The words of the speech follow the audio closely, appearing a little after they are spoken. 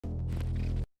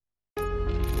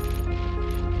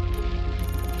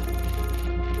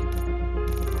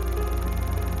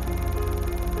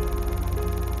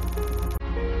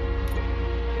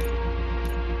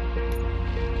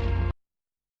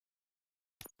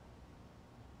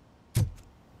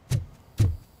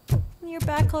You're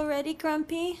back already,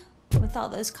 Grumpy? With all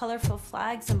those colorful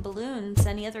flags and balloons,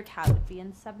 any other cat would be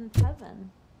in seventh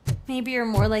heaven. Maybe you're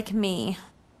more like me,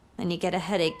 and you get a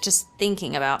headache just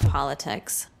thinking about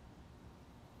politics.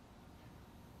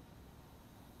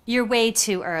 You're way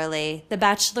too early. The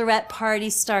bachelorette party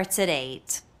starts at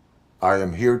 8. I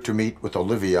am here to meet with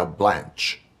Olivia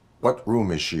Blanche. What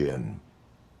room is she in?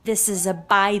 This is a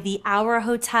by-the-hour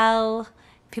hotel.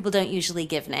 People don't usually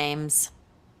give names.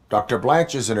 Dr.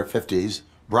 Blanche is in her 50s,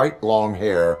 bright long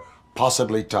hair,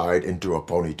 possibly tied into a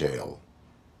ponytail.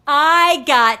 I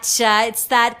gotcha. It's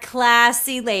that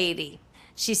classy lady.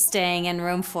 She's staying in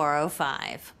room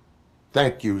 405.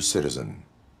 Thank you, citizen.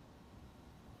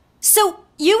 So,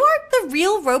 you aren't the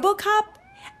real Robocop?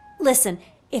 Listen,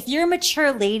 if your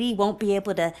mature lady won't be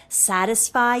able to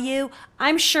satisfy you,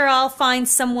 I'm sure I'll find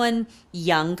someone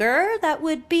younger that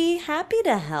would be happy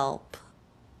to help.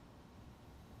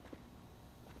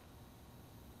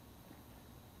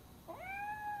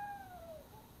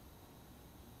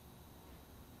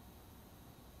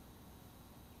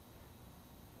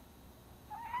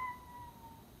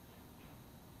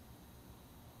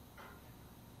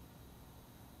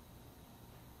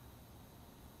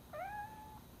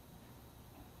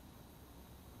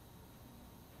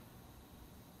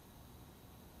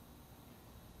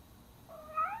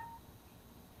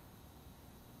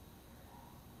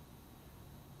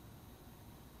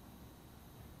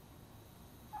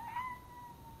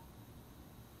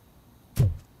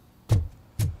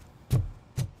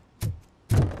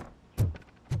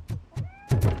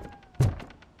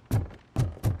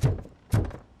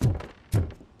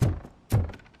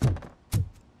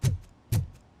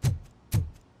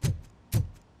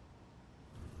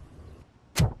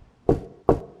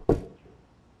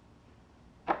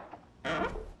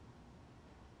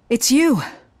 It's you.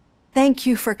 Thank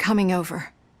you for coming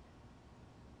over.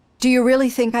 Do you really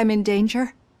think I'm in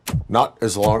danger? Not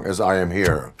as long as I am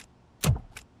here.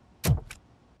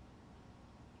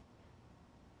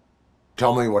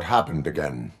 Tell me what happened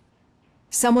again.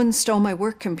 Someone stole my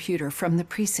work computer from the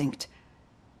precinct.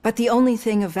 But the only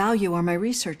thing of value are my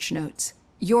research notes.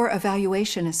 Your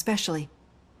evaluation especially.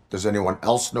 Does anyone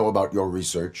else know about your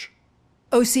research?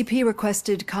 OCP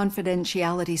requested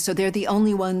confidentiality, so they're the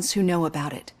only ones who know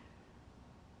about it.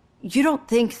 You don't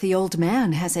think the old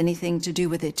man has anything to do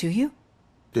with it, do you?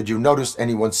 Did you notice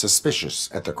anyone suspicious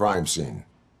at the crime scene?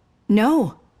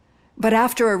 No. But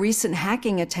after a recent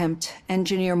hacking attempt,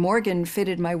 Engineer Morgan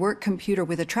fitted my work computer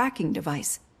with a tracking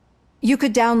device. You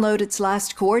could download its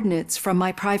last coordinates from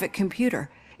my private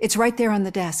computer. It's right there on the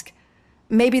desk.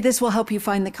 Maybe this will help you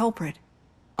find the culprit.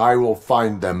 I will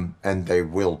find them, and they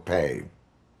will pay.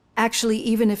 Actually,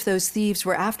 even if those thieves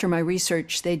were after my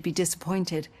research, they'd be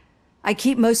disappointed. I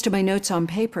keep most of my notes on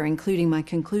paper, including my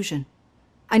conclusion.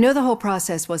 I know the whole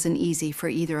process wasn't easy for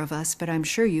either of us, but I'm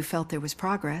sure you felt there was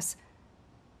progress.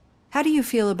 How do you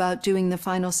feel about doing the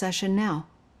final session now?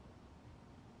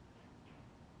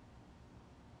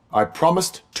 I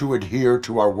promised to adhere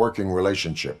to our working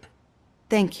relationship.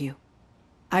 Thank you.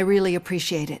 I really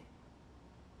appreciate it.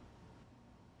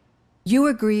 You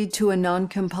agreed to a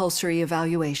non-compulsory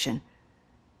evaluation.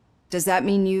 Does that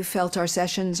mean you felt our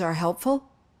sessions are helpful?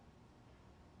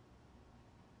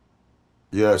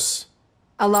 Yes.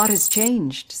 A lot has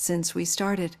changed since we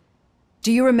started.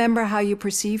 Do you remember how you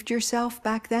perceived yourself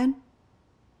back then?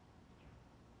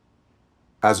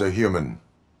 As a human.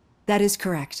 That is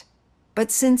correct.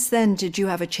 But since then, did you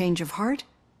have a change of heart?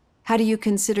 How do you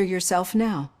consider yourself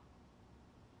now?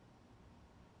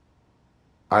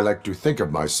 I like to think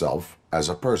of myself as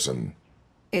a person.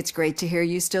 It's great to hear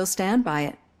you still stand by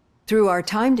it. Through our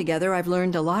time together, I've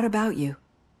learned a lot about you.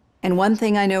 And one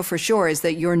thing I know for sure is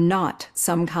that you're not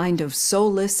some kind of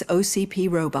soulless OCP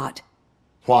robot.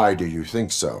 Why do you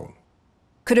think so?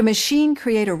 Could a machine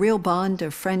create a real bond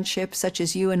of friendship such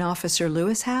as you and Officer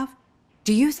Lewis have?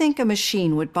 Do you think a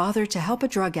machine would bother to help a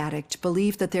drug addict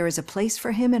believe that there is a place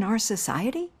for him in our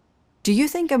society? Do you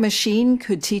think a machine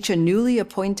could teach a newly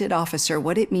appointed officer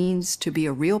what it means to be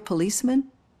a real policeman?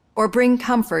 Or bring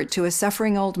comfort to a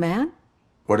suffering old man?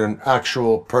 Would an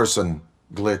actual person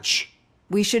glitch?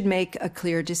 We should make a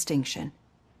clear distinction.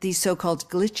 These so-called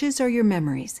glitches are your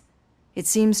memories. It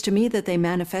seems to me that they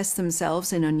manifest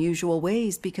themselves in unusual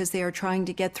ways because they are trying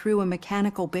to get through a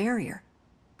mechanical barrier.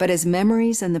 But as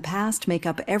memories and the past make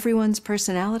up everyone's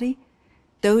personality,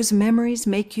 those memories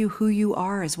make you who you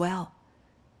are as well.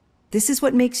 This is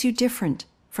what makes you different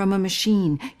from a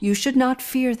machine. You should not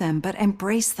fear them, but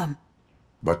embrace them.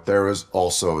 But there is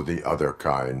also the other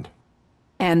kind.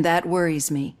 And that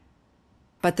worries me.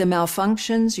 But the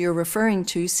malfunctions you're referring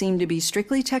to seem to be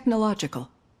strictly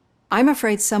technological. I'm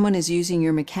afraid someone is using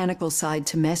your mechanical side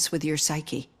to mess with your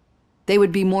psyche. They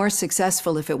would be more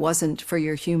successful if it wasn't for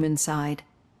your human side.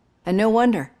 And no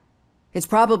wonder. It's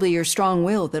probably your strong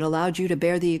will that allowed you to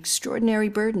bear the extraordinary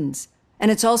burdens. And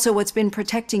it's also what's been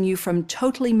protecting you from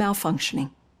totally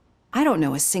malfunctioning. I don't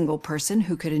know a single person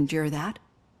who could endure that.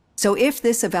 So if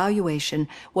this evaluation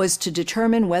was to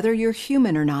determine whether you're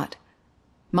human or not,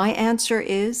 my answer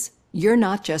is you're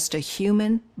not just a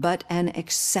human, but an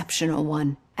exceptional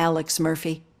one, Alex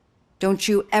Murphy. Don't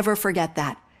you ever forget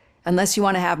that, unless you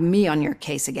want to have me on your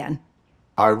case again.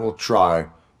 I will try.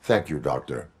 Thank you,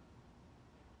 Doctor.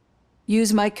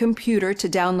 Use my computer to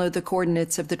download the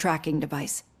coordinates of the tracking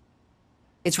device.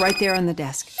 It's right there on the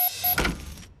desk.